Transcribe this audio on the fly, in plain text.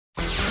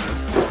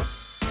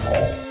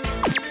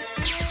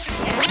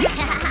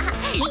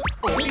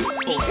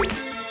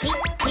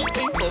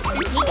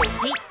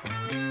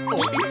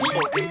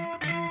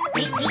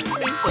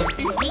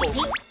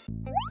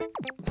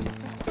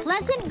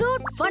Pleasant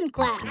Goat Fun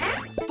Class.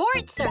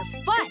 Sports are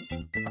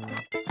fun.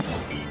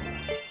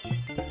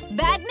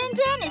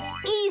 Badminton is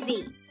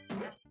easy.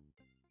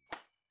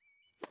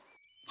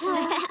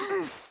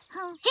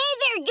 Hey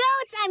there,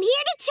 goats! I'm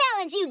here to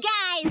challenge you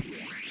guys!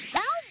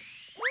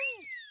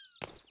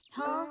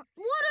 Huh?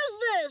 What is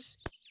this?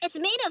 It's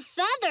made of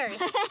feathers.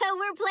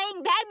 We're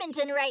playing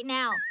badminton right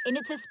now. And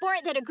it's a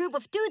sport that a group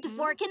of 2 to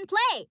 4 can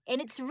play.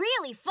 And it's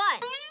really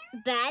fun.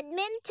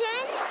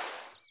 Badminton?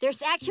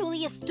 There's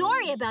actually a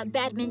story about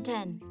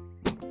badminton.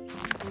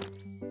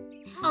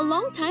 A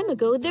long time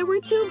ago, there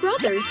were 2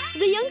 brothers.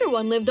 The younger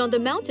one lived on the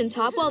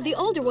mountaintop while the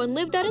older one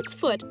lived at its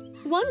foot.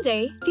 One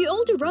day, the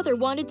older brother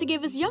wanted to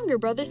give his younger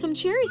brother some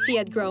cherries he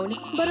had grown,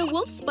 but a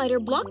wolf spider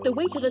blocked the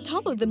way to the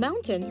top of the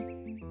mountain.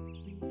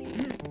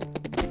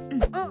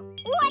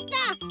 What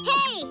the?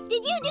 Hey!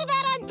 Did you do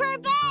that on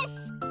purpose?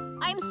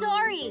 I'm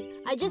sorry.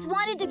 I just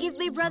wanted to give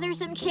my brother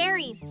some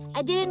cherries.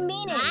 I didn't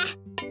mean it.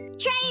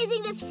 Try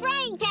using this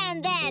frying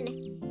pan then.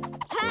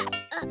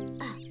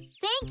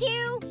 Thank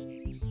you.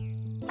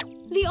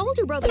 The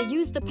older brother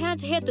used the pan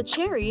to hit the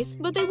cherries,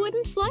 but they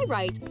wouldn't fly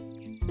right.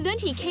 Then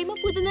he came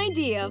up with an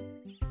idea.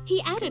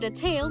 He added a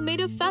tail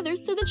made of feathers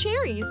to the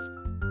cherries.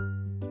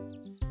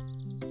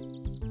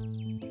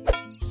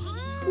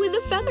 With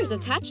the feathers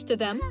attached to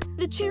them,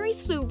 the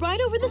cherries flew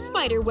right over the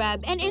spider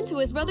web and into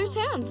his brother's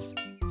hands.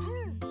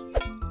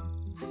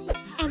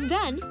 And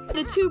then,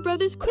 the 2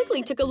 brothers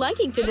quickly took a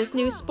liking to this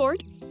new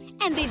sport,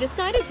 and they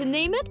decided to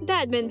name it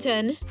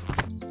badminton.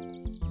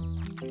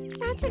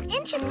 That's an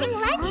interesting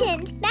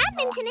legend.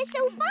 Badminton is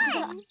so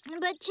fun.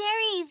 But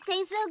cherries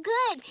taste so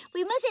good.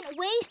 We mustn't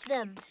waste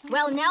them.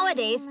 Well,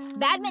 nowadays,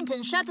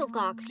 badminton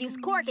shuttlecocks use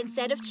cork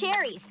instead of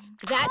cherries.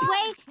 That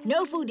way,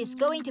 no food is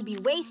going to be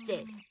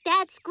wasted.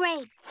 That's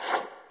great.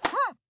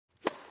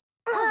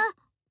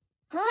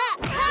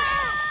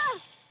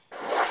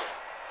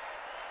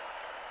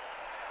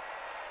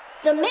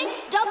 The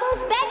mixed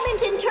doubles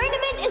badminton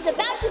tournament is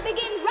about to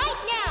begin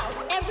right now.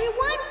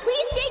 Everyone,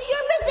 please take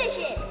your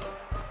positions.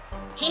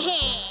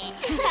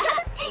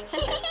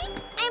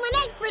 I'm an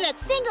expert at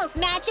singles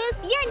matches.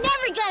 You're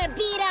never gonna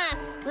beat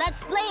us.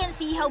 Let's play and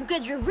see how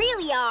good you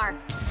really are.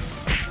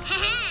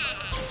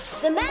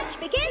 The match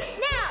begins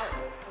now.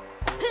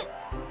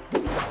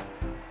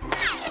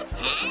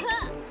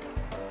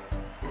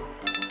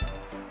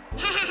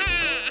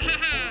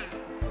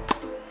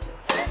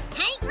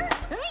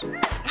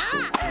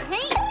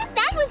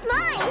 That was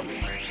mine.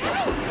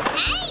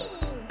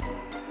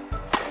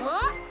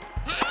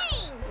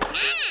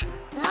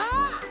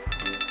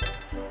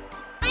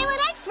 I'm an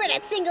expert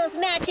at singles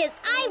matches.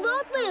 I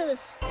won't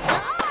lose.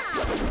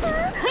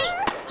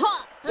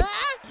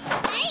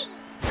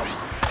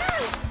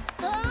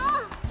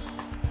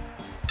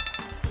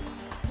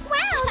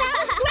 Wow, that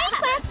was great,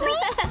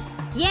 Weslie.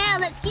 Yeah,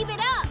 let's keep it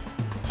up.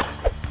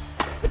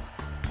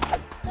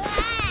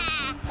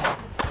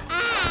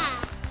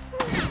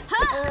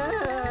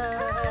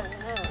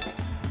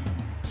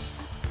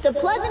 The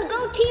Pleasant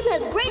Goat team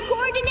has great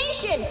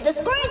coordination. The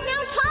score is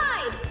now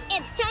tied.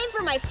 It's time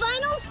for my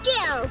final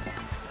skills.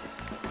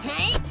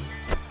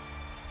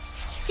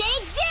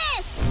 Take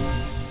this!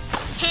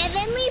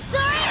 Heavenly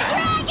Soaring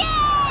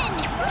Dragon!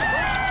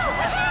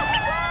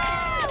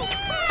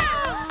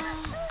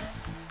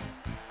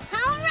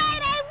 All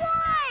right, I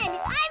won!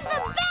 I'm the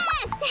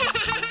best!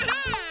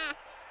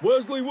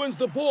 Weslie wins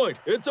the point.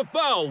 It's a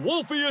foul.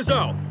 Wolffy is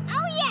out.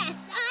 Oh, yes,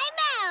 I'm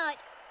out.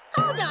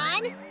 Hold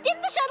on.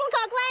 Didn't the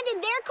shuttlecock land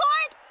in their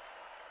court?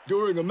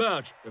 During a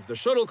match, if the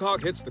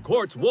shuttlecock hits the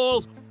court's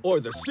walls, or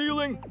the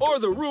ceiling, or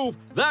the roof,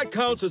 that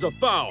counts as a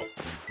foul.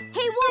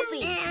 Hey,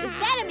 Wolffy, is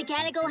that a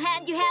mechanical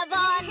hand you have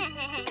on?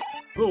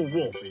 Oh,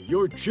 Wolffy,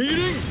 you're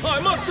cheating? I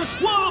must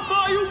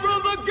disqualify you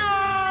from the game!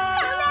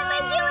 I'll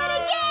never do it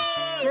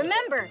again!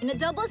 Remember, in a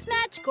doubles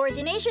match,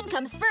 coordination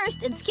comes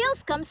first and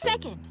skills come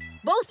second.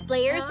 Both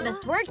players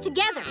must work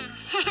together.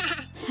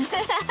 I'm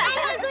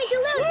not going to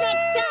lose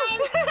next time!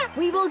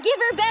 We will give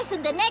our best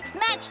in the next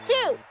match,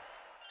 too.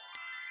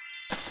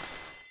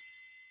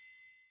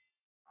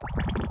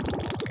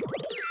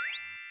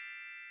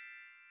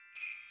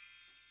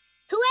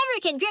 Whoever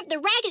can grip the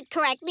racket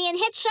correctly and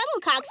hit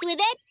shuttlecocks with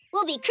it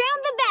will be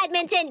crowned the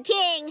Badminton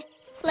King.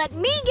 Let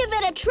me give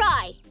it a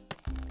try.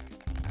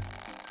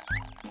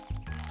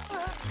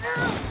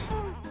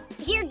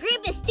 Your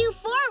grip is too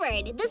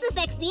forward. This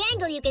affects the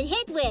angle you can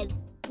hit with.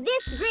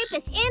 This grip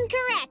is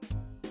incorrect.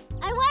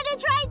 I want to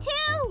try,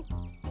 too.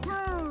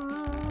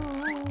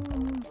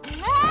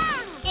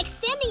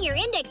 Extending your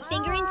index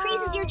finger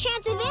increases your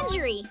chance of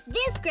injury.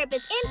 This grip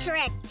is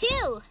incorrect,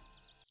 too.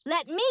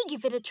 Let me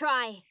give it a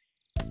try.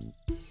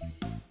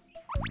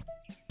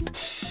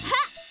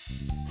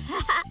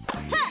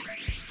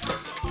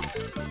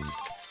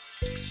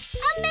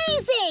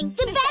 Amazing!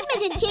 The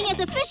Badminton King has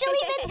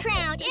officially been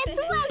crowned. It's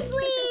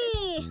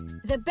Weslie!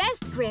 The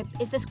best grip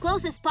is as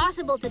close as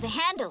possible to the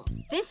handle.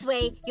 This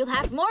way, you'll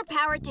have more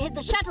power to hit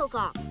the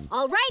shuttlecock.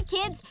 All right,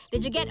 kids,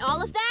 did you get all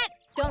of that?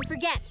 Don't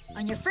forget,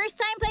 on your first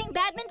time playing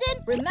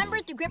badminton, remember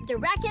to grip the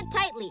racket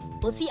tightly.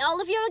 We'll see all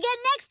of you again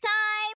next time!